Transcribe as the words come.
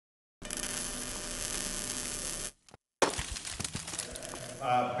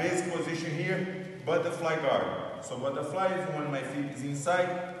basic position here, butterfly guard. So butterfly is when my feet is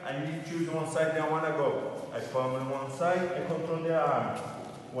inside, I need to choose one side that I want to go. I palm on one side, I control the arm.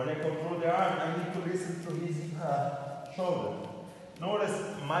 When I control the arm, I need to listen to his shoulder. Notice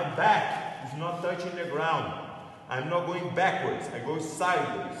my back is not touching the ground. I'm not going backwards, I go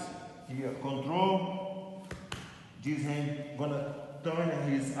sideways. Here, control. This hand gonna turn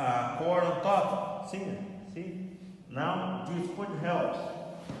his core on top. See? See? Now, this foot helps.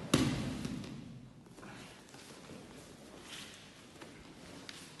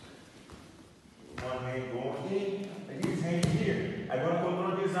 One hand going in, and this hand here. I'm gonna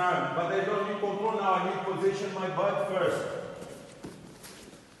control this arm, but I don't need control now. I need to position my butt first.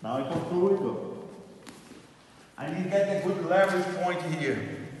 Now I control it though. I need to get a good leverage point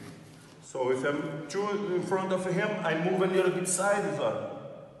here. So if I'm too in front of him, I move a little bit sideways.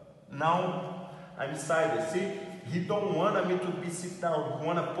 Now I'm sideways. See, he don't want me to be sit down. He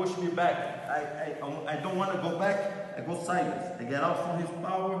want to push me back. I don't want to go back. I go sideways. I get out from his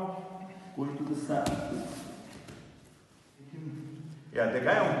power, going to the side. Yeah, the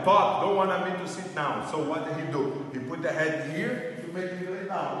guy on top don't want me to sit down. So what did he do? He put the head here to make me lay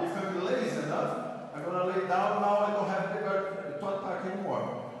down. If I'm lazy enough, I'm gonna lay down. Now I don't have to attack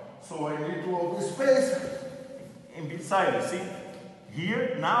anymore. So I need to open space and be silent. See?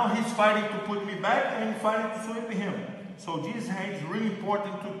 Here, now he's fighting to put me back and fighting to sweep him. So this hand is really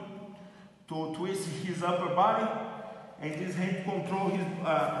important to twist his upper body, and this hand control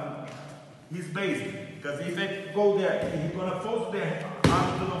his base. Because if I go there, he's gonna force the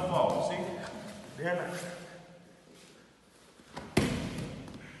arm to not fall. See? Then